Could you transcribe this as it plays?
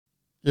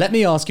Let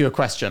me ask you a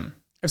question.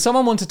 If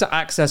someone wanted to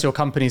access your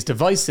company's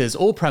devices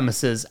or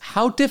premises,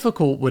 how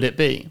difficult would it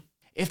be?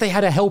 If they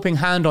had a helping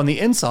hand on the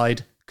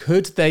inside,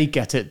 could they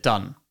get it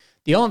done?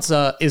 The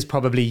answer is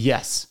probably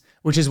yes,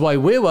 which is why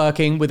we're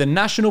working with the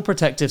National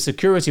Protective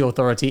Security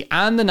Authority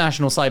and the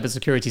National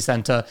Cybersecurity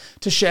Centre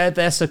to share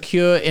their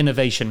Secure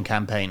Innovation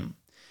campaign.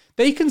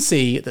 They can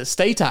see that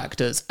state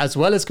actors, as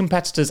well as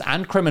competitors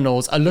and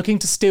criminals, are looking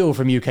to steal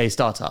from UK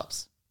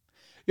startups.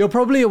 You're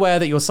probably aware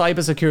that your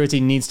cybersecurity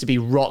needs to be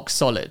rock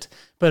solid,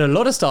 but a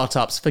lot of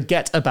startups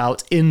forget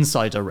about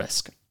insider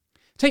risk.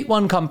 Take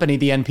one company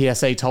the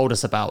NPSA told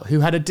us about who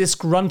had a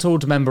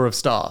disgruntled member of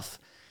staff.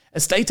 A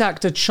state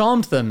actor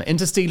charmed them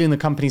into stealing the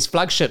company's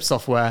flagship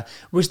software,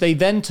 which they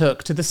then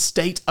took to the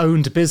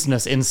state-owned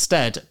business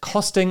instead,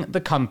 costing the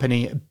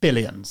company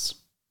billions.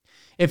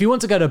 If you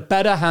want to get a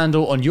better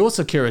handle on your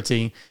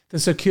security, the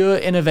Secure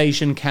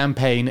Innovation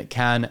campaign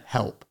can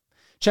help.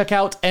 Check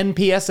out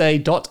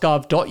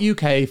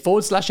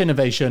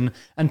npsa.gov.uk/innovation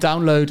and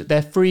download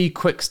their free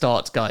Quick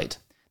Start guide.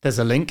 There's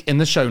a link in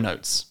the show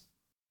notes.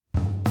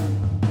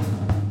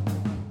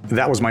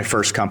 That was my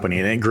first company,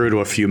 and it grew to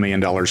a few $1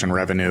 million in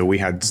revenue. We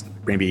had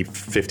maybe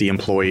 50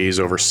 employees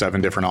over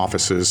 7 different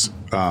offices,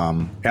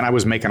 and I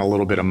was making a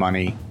little bit of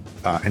money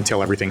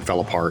until everything fell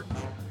apart.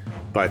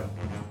 But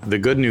the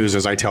good news,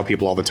 as I tell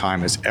people all the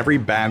time, is every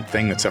bad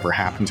thing that's ever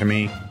happened to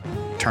me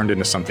turned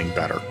into something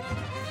better.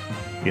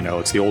 You know,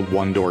 it's the old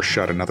one door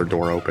shut, another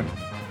door open.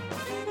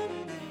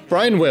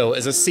 Brian Will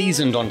is a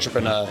seasoned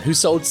entrepreneur who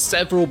sold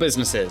several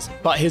businesses,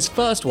 but his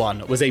first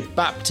one was a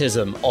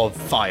baptism of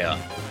fire.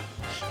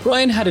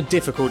 Brian had a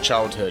difficult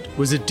childhood,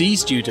 was a D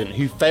student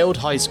who failed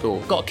high school,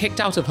 got kicked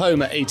out of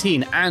home at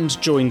 18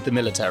 and joined the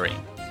military.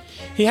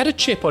 He had a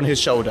chip on his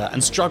shoulder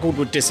and struggled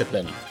with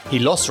discipline. He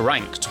lost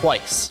rank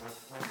twice.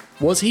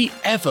 Was he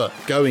ever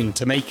going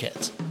to make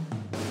it?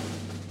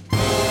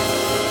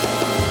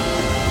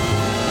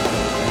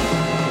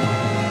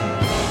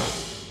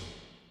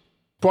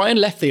 Brian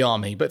left the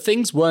army, but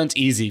things weren't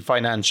easy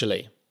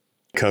financially.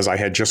 Because I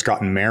had just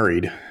gotten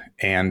married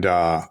and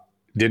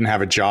didn't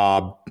have a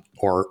job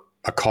or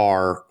a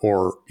car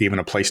or even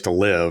a place to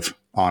live,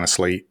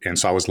 honestly. And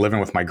so I was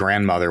living with my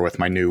grandmother with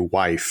my new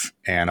wife,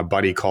 and a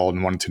buddy called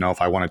and wanted to know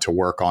if I wanted to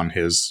work on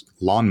his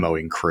lawn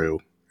mowing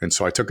crew. And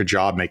so I took a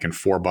job making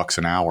 $4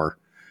 an hour.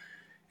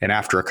 And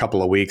after a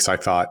couple of weeks, I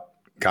thought,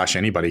 gosh,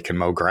 anybody can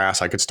mow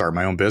grass. I could start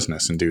my own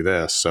business and do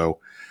this. So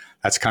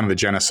that's kind of the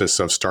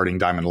genesis of starting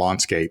Diamond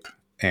Lawnscape.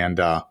 And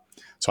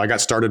so I got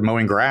started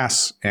mowing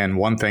grass, and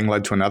one thing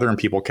led to another, and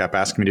people kept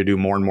asking me to do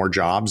more and more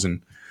jobs.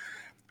 And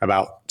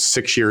about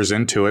 6 years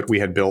into it, we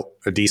had built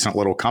a decent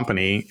little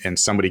company, and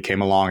somebody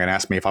came along and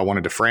asked me if I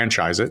wanted to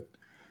franchise it.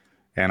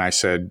 And I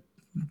said,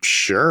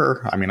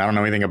 sure. I mean, I don't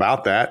know anything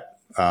about that,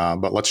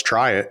 but let's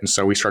try it. And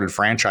so we started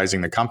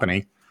franchising the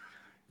company.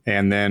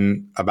 And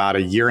then about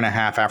 1.5 years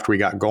after we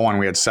got going,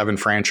 we had 7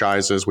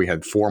 franchises. We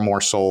had 4 more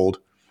sold.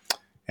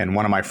 And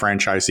one of my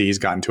franchisees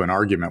got into an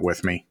argument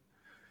with me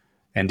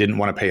and didn't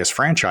want to pay his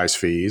franchise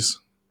fees.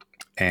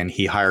 And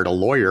he hired a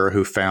lawyer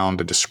who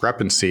found a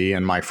discrepancy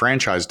in my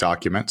franchise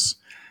documents.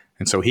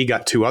 And so he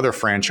got 2 other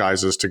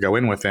franchises to go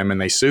in with him,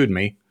 and they sued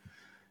me.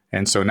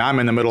 And so now I'm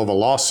in the middle of a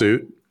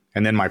lawsuit.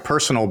 And then my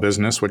personal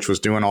business, which was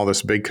doing all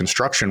this big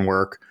construction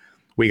work,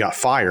 we got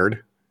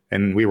fired.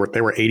 And they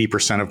were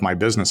 80% of my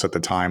business at the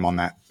time on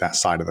that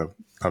side of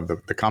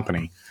the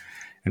company.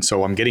 And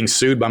so I'm getting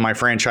sued by my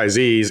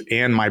franchisees,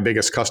 and my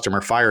biggest customer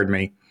fired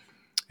me,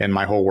 and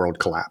my whole world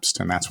collapsed.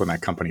 And that's when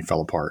that company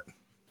fell apart.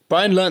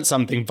 Brian learned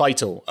something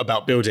vital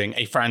about building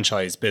a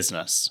franchise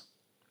business.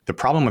 The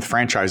problem with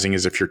franchising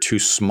is if you're too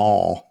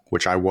small,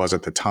 which I was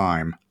at the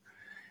time,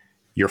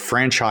 your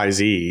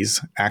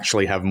franchisees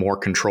actually have more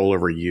control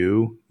over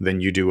you than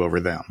you do over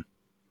them.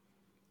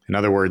 In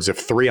other words, if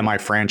 3 of my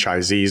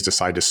franchisees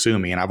decide to sue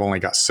me and I've only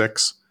got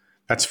 6,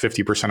 that's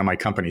 50% of my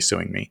company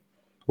suing me.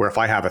 Where if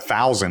I have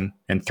 1,000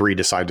 and 3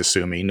 decide to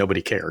sue me,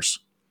 nobody cares.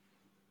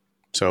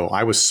 So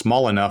I was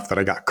small enough that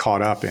I got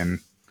caught up in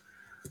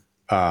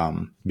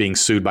being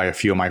sued by a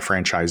few of my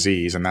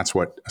franchisees, and that's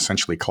what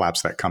essentially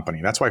collapsed that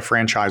company. That's why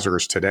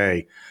franchisors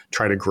today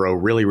try to grow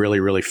really, really,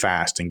 really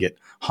fast and get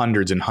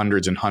hundreds and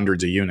hundreds and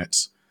hundreds of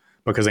units,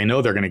 because they know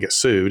they're going to get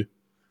sued.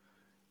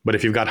 But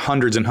if you've got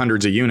hundreds and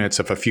hundreds of units,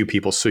 if a few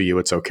people sue you,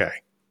 it's okay.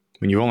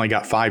 When you've only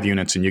got 5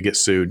 units and you get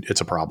sued, it's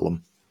a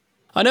problem.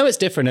 I know it's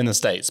different in the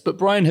States, but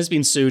Brian has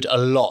been sued a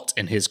lot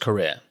in his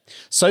career.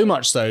 So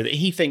much so that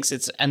he thinks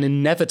it's an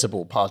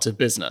inevitable part of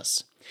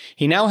business.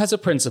 He now has a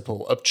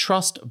principle of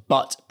trust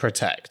but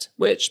protect,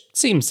 which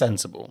seems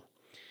sensible.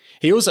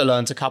 He also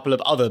learned a couple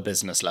of other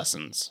business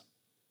lessons.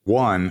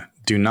 1,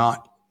 do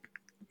not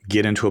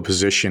get into a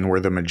position where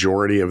the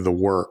majority of the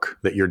work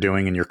that you're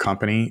doing in your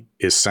company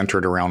is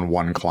centered around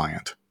one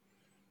client.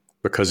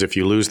 Because if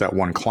you lose that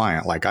one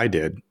client, like I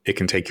did, it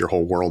can take your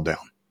whole world down.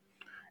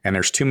 And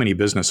there's too many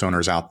business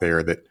owners out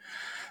there that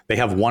they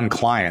have one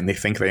client and they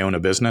think they own a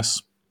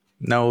business.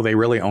 No, they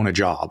really own a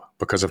job,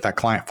 because if that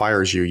client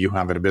fires you, you don't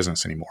have a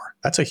business anymore.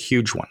 That's a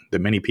huge one that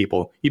many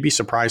people, you'd be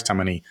surprised how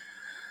many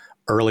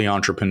early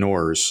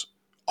entrepreneurs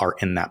are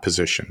in that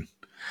position.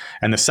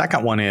 And the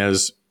second one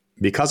is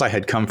because I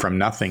had come from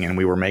nothing and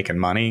we were making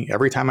money,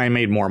 every time I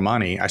made more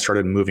money, I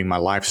started moving my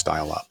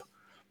lifestyle up.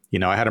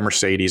 I had a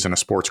Mercedes and a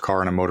sports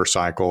car and a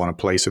motorcycle and a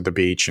place at the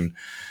beach. And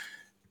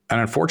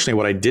unfortunately,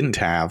 what I didn't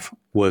have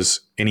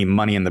was any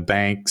money in the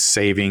bank,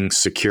 savings,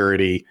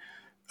 security,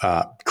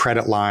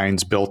 credit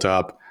lines built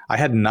up. I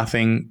had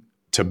nothing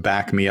to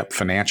back me up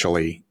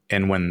financially.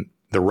 And when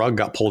the rug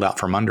got pulled out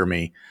from under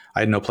me, I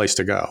had no place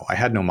to go. I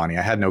had no money.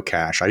 I had no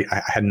cash. I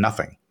had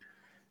nothing.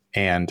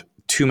 And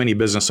too many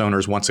business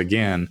owners, once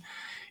again,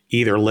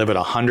 either live at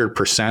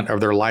 100% of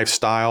their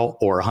lifestyle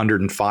or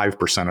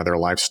 105% of their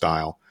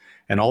lifestyle.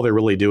 And all they're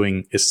really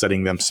doing is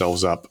setting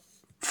themselves up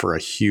for a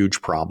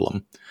huge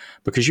problem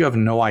because you have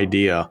no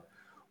idea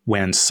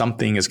when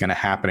something is going to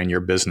happen in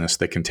your business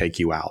that can take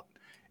you out.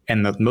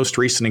 And the most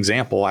recent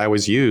example I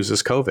always use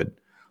is COVID.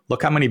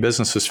 Look how many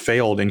businesses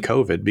failed in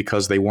COVID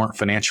because they weren't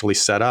financially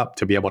set up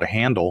to be able to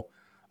handle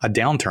a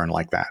downturn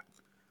like that.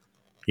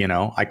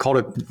 I called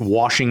it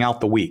washing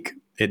out the weak.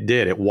 It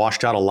did. It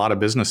washed out a lot of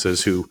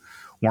businesses who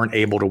weren't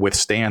able to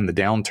withstand the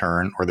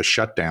downturn or the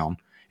shutdown.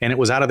 And it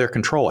was out of their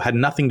control. It had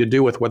nothing to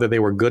do with whether they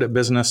were good at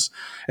business.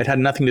 It had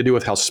nothing to do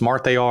with how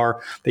smart they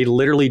are. They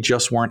literally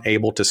just weren't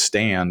able to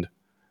stand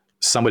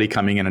somebody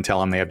coming in and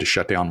telling them they have to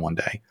shut down one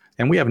day.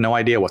 And we have no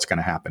idea what's going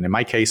to happen. In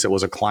my case, it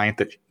was a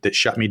client that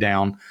shut me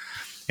down.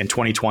 In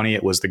 2020,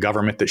 it was the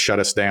government that shut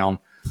us down.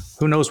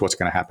 Who knows what's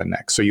going to happen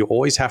next? So you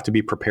always have to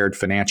be prepared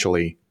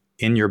financially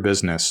in your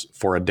business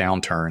for a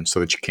downturn so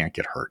that you can't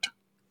get hurt.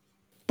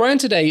 Brian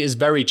today is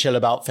very chill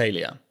about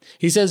failure.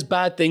 He says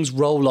bad things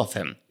roll off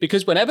him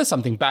because whenever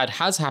something bad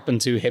has happened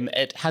to him,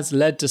 it has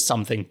led to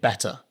something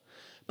better.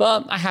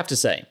 But I have to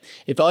say,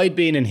 if I'd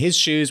been in his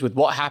shoes with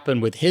what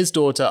happened with his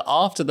daughter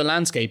after the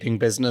landscaping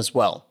business,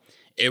 well,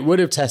 it would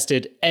have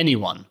tested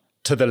anyone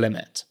to the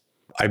limit.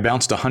 I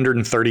bounced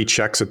 130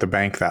 checks at the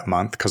bank that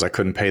month because I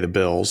couldn't pay the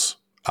bills.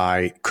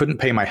 I couldn't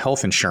pay my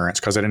health insurance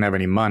because I didn't have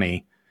any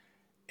money.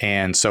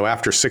 And so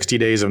after 60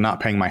 days of not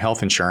paying my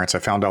health insurance, I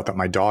found out that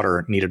my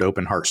daughter needed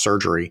open heart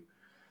surgery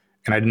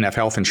and I didn't have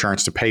health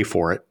insurance to pay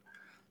for it.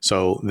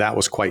 So that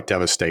was quite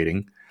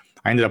devastating.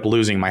 I ended up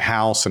losing my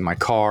house and my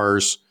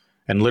cars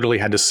and literally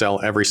had to sell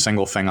every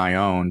single thing I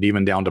owned,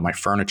 even down to my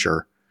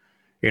furniture,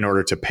 in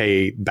order to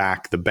pay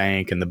back the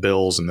bank and the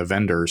bills and the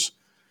vendors,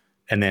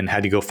 and then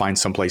had to go find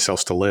someplace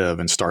else to live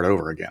and start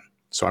over again.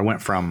 So I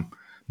went from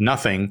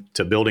nothing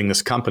to building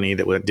this company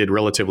that did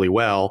relatively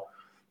well,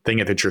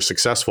 thinking that you're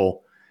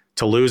successful,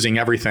 to losing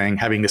everything,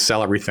 having to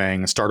sell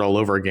everything and start all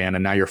over again.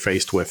 And now you're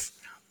faced with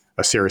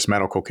a serious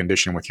medical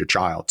condition with your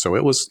child. So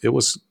it was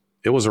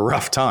a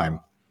rough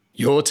time.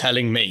 You're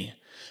telling me.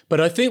 But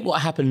I think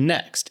what happened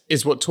next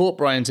is what taught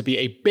Brian to be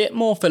a bit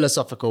more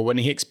philosophical when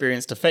he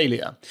experienced a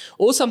failure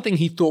or something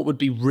he thought would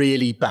be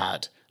really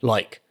bad,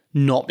 like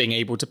not being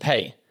able to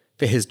pay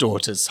for his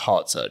daughter's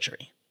heart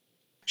surgery.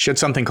 She had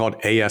something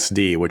called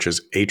ASD, which is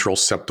atrial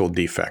septal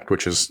defect,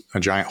 which is a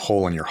giant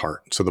hole in your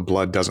heart. So the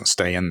blood doesn't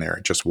stay in there.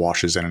 It just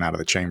washes in and out of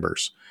the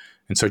chambers.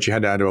 And so she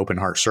had to have open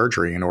heart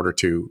surgery in order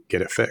to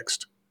get it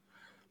fixed.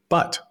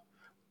 But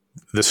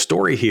the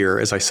story here,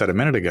 as I said a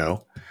minute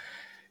ago,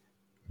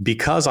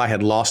 because I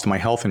had lost my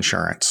health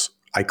insurance,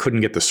 I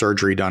couldn't get the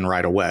surgery done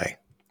right away,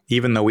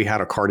 even though we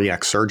had a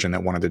cardiac surgeon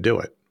that wanted to do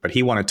it. But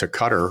he wanted to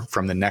cut her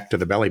from the neck to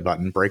the belly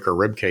button, break her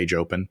rib cage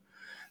open,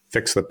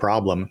 fix the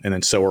problem, and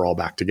then sew her all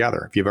back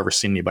together. If you've ever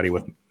seen anybody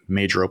with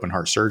major open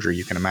heart surgery,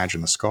 you can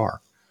imagine the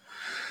scar.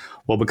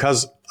 Well,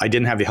 because I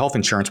didn't have the health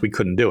insurance, we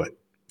couldn't do it.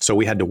 So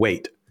we had to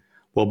wait.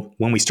 Well,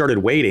 when we started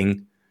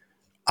waiting,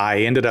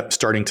 I ended up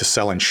starting to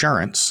sell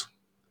insurance.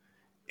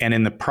 And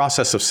in the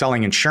process of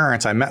selling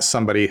insurance, I met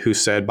somebody who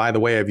said, by the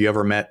way, have you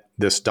ever met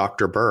this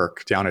Dr.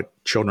 Burke down at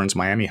Children's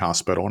Miami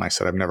Hospital? And I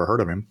said, I've never heard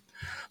of him.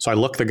 So I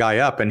looked the guy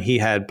up and he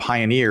had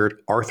pioneered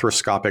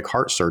arthroscopic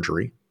heart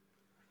surgery.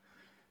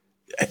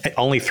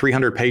 Only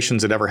 300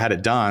 patients had ever had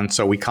it done.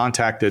 So we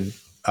contacted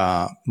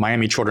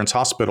Miami Children's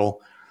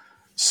Hospital,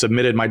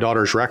 submitted my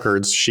daughter's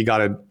records. She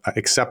got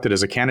accepted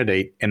as a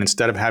candidate. And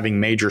instead of having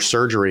major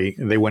surgery,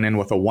 they went in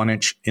with a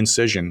 1-inch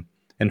incision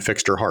and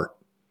fixed her heart.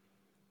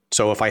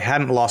 So if I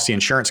hadn't lost the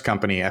insurance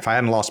company, if I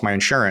hadn't lost my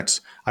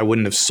insurance, I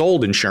wouldn't have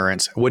sold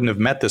insurance, I wouldn't have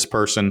met this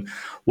person,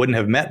 wouldn't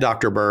have met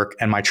Dr. Burke,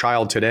 and my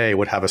child today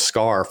would have a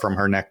scar from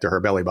her neck to her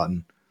belly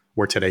button,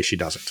 where today she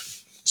doesn't.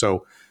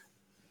 So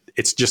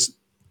it's just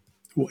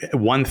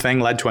one thing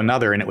led to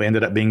another, and it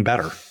ended up being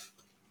better.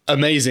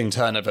 Amazing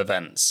turn of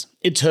events.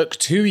 It took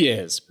 2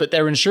 years, but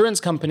their insurance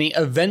company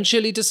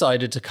eventually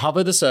decided to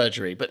cover the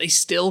surgery, but they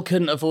still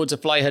couldn't afford to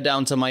fly her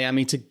down to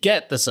Miami to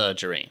get the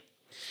surgery.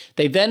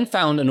 They then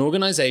found an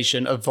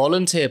organization of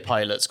volunteer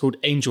pilots called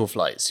Angel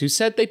Flights who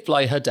said they'd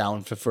fly her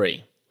down for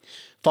free.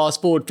 Fast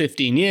forward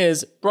 15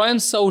 years, Brian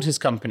sold his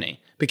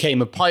company,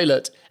 became a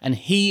pilot, and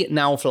he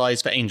now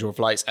flies for Angel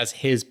Flights as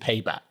his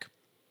payback.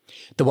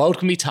 The world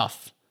can be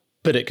tough,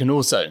 but it can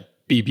also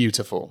be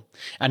beautiful.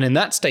 And in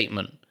that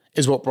statement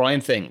is what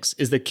Brian thinks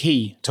is the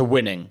key to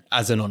winning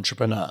as an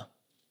entrepreneur.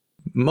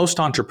 Most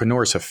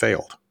entrepreneurs have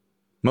failed.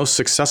 Most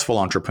successful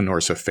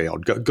entrepreneurs have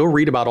failed. Go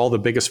read about all the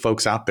biggest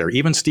folks out there.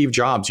 Even Steve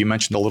Jobs, you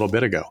mentioned a little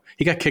bit ago,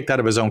 he got kicked out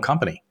of his own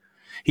company.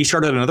 He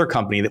started another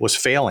company that was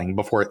failing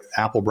before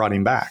Apple brought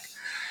him back.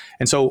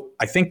 And so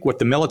I think what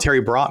the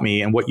military brought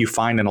me and what you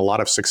find in a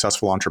lot of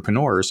successful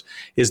entrepreneurs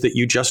is that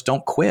you just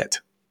don't quit.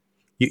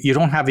 You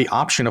don't have the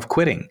option of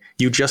quitting.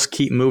 You just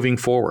keep moving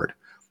forward.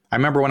 I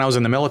remember when I was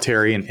in the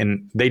military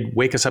and they'd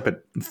wake us up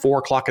at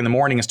 4:00 in the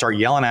morning and start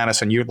yelling at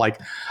us. And you're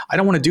like, I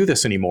don't want to do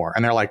this anymore.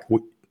 And they're like,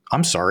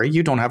 I'm sorry,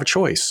 you don't have a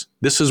choice.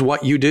 This is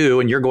what you do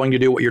and you're going to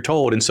do what you're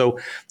told. And so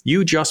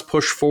you just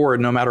push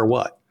forward no matter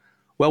what.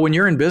 Well, when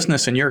you're in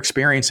business and you're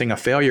experiencing a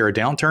failure, a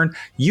downturn,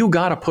 you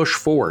got to push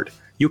forward.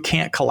 You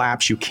can't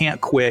collapse. You can't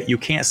quit. You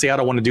can't say, I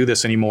don't want to do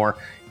this anymore.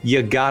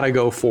 You got to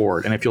go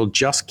forward. And if you'll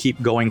just keep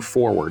going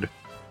forward,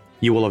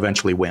 you will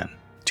eventually win.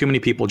 Too many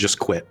people just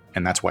quit,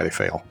 and that's why they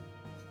fail.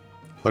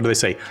 What do they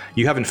say?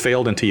 You haven't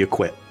failed until you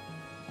quit.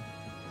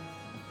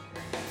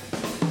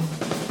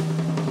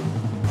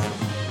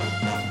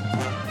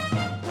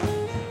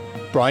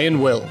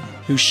 Brian Will,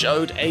 who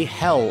showed a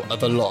hell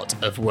of a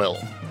lot of will.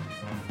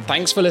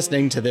 Thanks for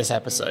listening to this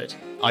episode.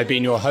 I've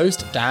been your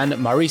host, Dan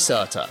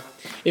Murray-Serter.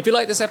 If you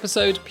like this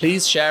episode,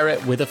 please share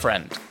it with a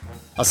friend.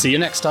 I'll see you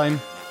next time.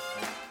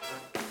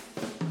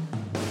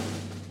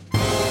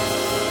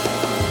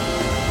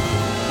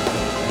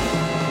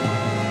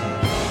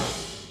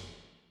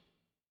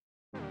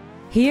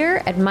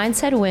 Here at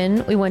Mindset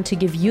Win, we want to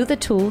give you the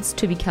tools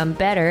to become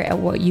better at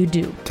what you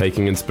do.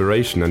 Taking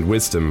inspiration and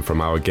wisdom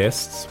from our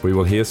guests, we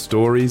will hear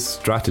stories,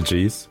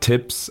 strategies,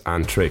 tips,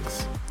 and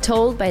tricks.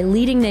 Told by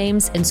leading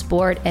names in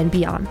sport and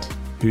beyond.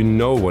 Who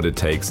know what it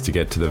takes to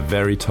get to the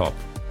very top.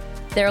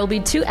 There will be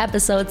 2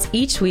 episodes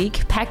each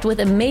week, packed with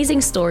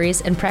amazing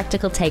stories and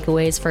practical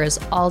takeaways for us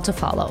all to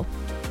follow.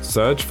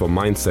 Search for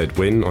Mindset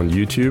Win on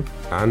YouTube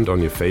and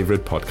on your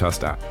favorite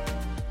podcast app.